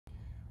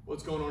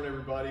What's going on,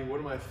 everybody? One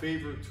of my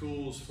favorite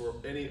tools for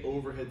any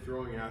overhead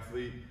throwing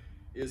athlete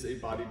is a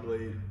body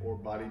blade or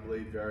body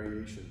blade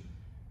variation.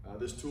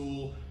 This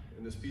tool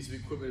and this piece of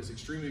equipment is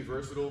extremely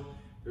versatile.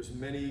 There's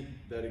many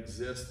that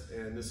exist,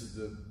 and this is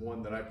the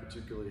one that I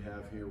particularly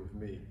have here with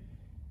me.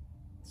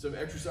 Some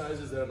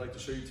exercises that I'd like to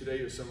show you today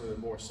are some of the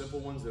more simple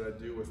ones that I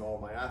do with all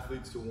my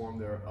athletes to warm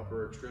their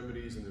upper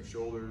extremities and their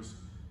shoulders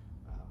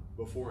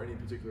before any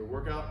particular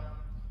workout.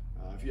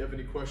 If you have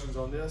any questions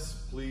on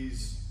this,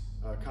 please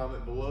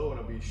comment below, and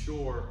I'll be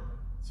sure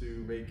to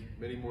make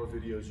many more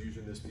videos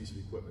using this piece of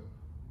equipment.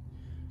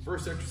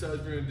 First exercise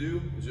we're going to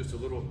do is just a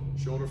little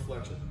shoulder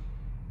flexion.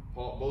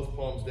 Both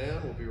palms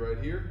down, we'll be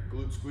right here.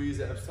 Glute squeeze,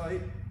 abs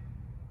tight,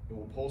 and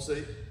we'll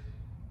pulsate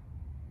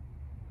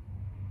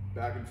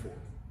back and forth.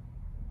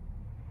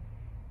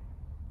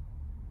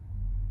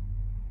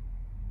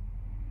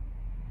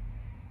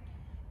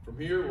 From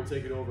here, we'll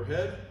take it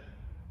overhead,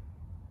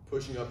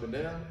 pushing up and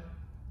down,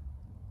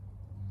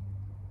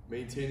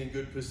 maintaining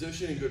good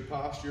position and good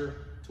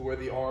posture to where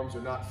the arms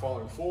are not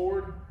falling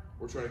forward.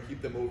 We're trying to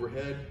keep them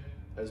overhead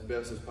as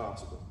best as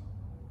possible.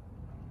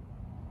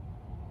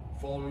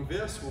 Following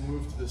this, we'll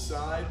move to the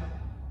side,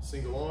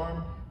 single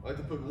arm. I like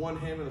to put one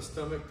hand on the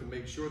stomach to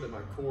make sure that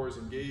my core is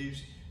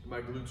engaged and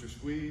my glutes are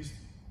squeezed.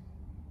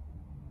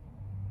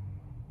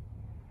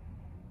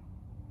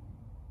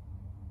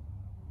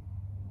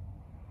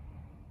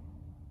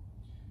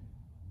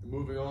 And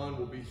moving on,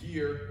 we'll be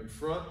here in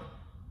front.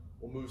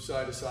 We'll move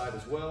side to side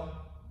as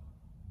well.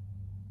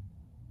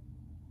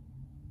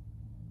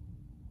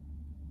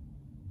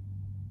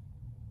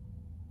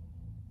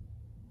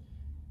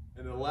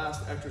 And the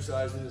last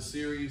exercise in the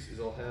series is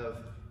I'll have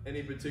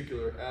any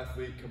particular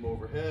athlete come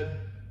overhead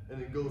and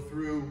then go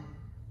through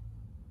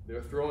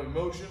their throwing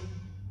motion,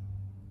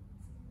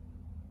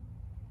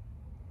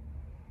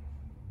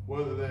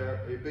 whether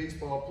they're a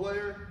baseball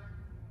player,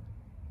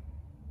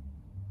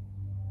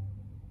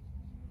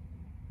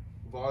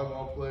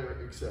 volleyball player,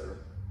 etc.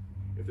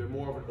 If they're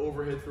more of an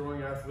overhead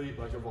throwing athlete,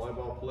 like a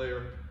volleyball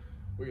player,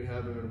 we can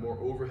have them in a more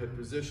overhead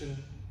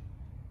position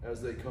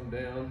as they come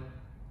down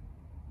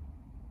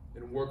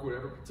and work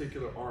whatever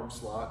particular arm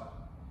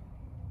slot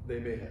they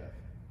may have.